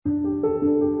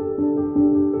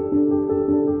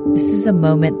This is a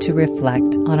moment to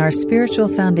reflect on our spiritual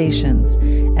foundations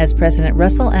as President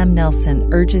Russell M.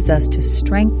 Nelson urges us to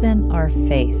strengthen our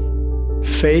faith.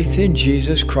 Faith in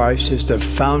Jesus Christ is the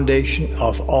foundation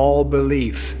of all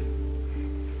belief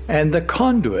and the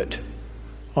conduit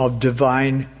of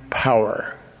divine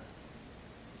power.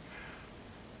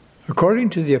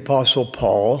 According to the Apostle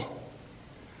Paul,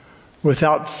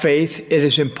 without faith it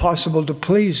is impossible to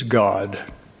please God.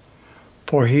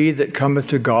 For he that cometh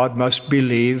to God must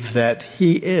believe that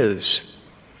he is,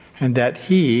 and that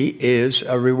he is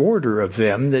a rewarder of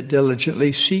them that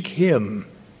diligently seek him.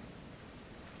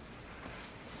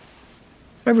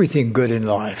 Everything good in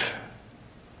life,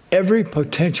 every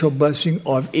potential blessing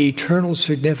of eternal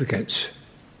significance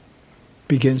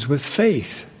begins with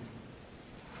faith.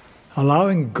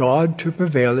 Allowing God to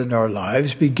prevail in our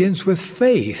lives begins with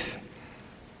faith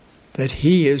that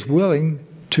he is willing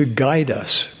to guide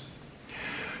us.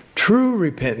 True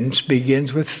repentance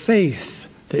begins with faith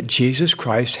that Jesus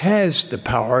Christ has the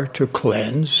power to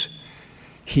cleanse,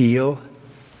 heal,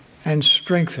 and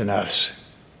strengthen us.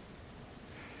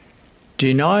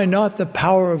 Deny not the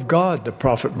power of God, the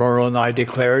prophet Moroni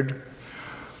declared,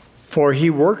 for he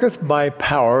worketh by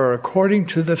power according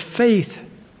to the faith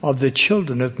of the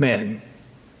children of men.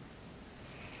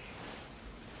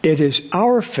 It is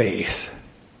our faith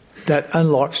that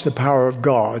unlocks the power of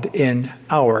God in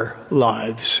our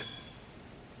lives.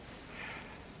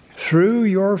 Through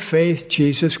your faith,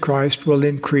 Jesus Christ will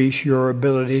increase your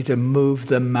ability to move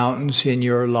the mountains in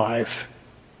your life.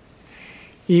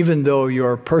 Even though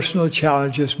your personal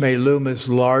challenges may loom as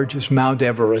large as Mount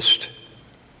Everest,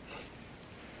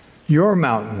 your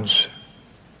mountains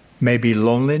may be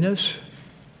loneliness,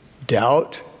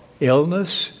 doubt,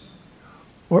 illness,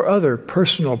 or other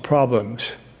personal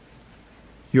problems.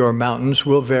 Your mountains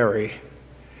will vary.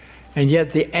 And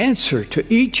yet the answer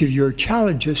to each of your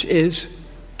challenges is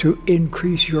to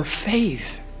increase your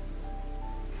faith.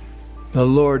 The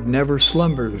Lord never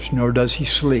slumbers, nor does he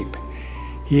sleep.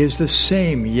 He is the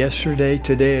same yesterday,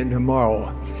 today, and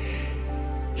tomorrow.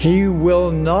 He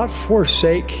will not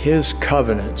forsake his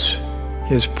covenants,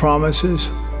 his promises,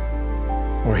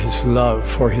 or his love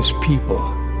for his people.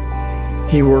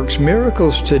 He works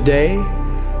miracles today,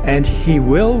 and he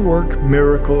will work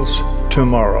miracles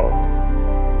tomorrow.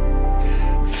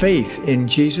 Faith in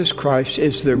Jesus Christ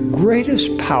is the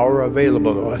greatest power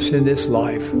available to us in this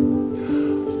life.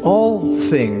 All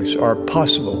things are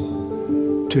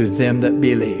possible to them that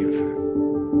believe.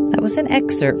 That was an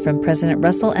excerpt from President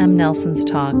Russell M. Nelson's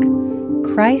talk,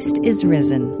 Christ is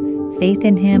Risen. Faith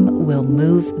in him will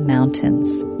move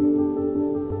mountains.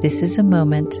 This is a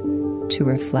moment to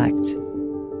reflect.